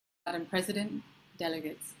Madam President,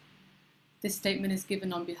 delegates, this statement is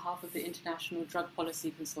given on behalf of the International Drug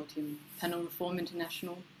Policy Consortium, Penal Reform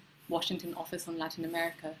International, Washington Office on Latin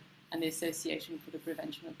America, and the Association for the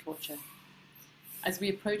Prevention of Torture. As we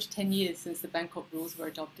approach 10 years since the Bangkok Rules were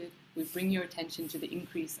adopted, we bring your attention to the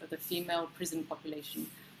increase of the female prison population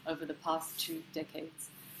over the past 2 decades.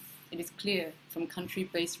 It is clear from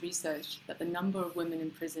country-based research that the number of women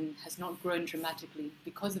in prison has not grown dramatically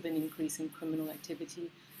because of an increase in criminal activity,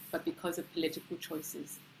 but because of political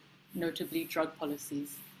choices, notably drug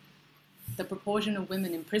policies. The proportion of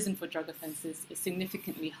women in prison for drug offences is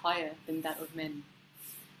significantly higher than that of men.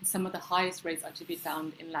 Some of the highest rates are to be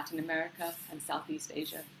found in Latin America and Southeast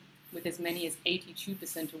Asia, with as many as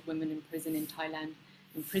 82% of women in prison in Thailand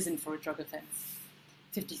imprisoned for a drug offence,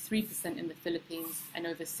 53% in the Philippines, and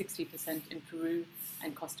over 60% in Peru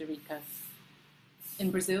and Costa Rica.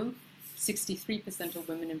 In Brazil, 63% of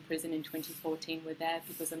women in prison in 2014 were there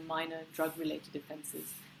because of minor drug-related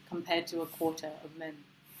offences, compared to a quarter of men.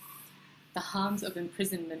 The harms of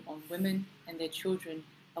imprisonment on women and their children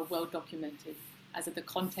are well documented, as are the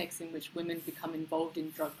context in which women become involved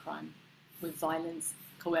in drug crime, with violence,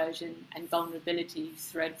 coercion, and vulnerability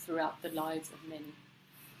thread throughout the lives of many.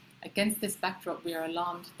 Against this backdrop, we are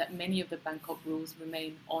alarmed that many of the Bangkok Rules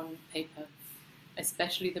remain on paper,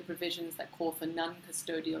 especially the provisions that call for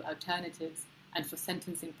non-custodial alternatives and for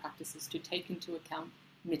sentencing practices to take into account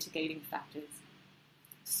mitigating factors.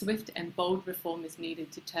 Swift and bold reform is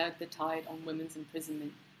needed to turn the tide on women's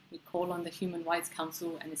imprisonment. We call on the Human Rights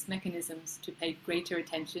Council and its mechanisms to pay greater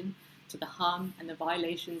attention to the harm and the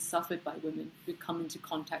violations suffered by women who come into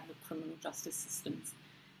contact with criminal justice systems,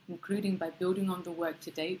 including by building on the work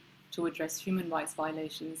to date to address human rights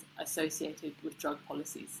violations associated with drug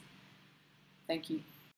policies. Thank you.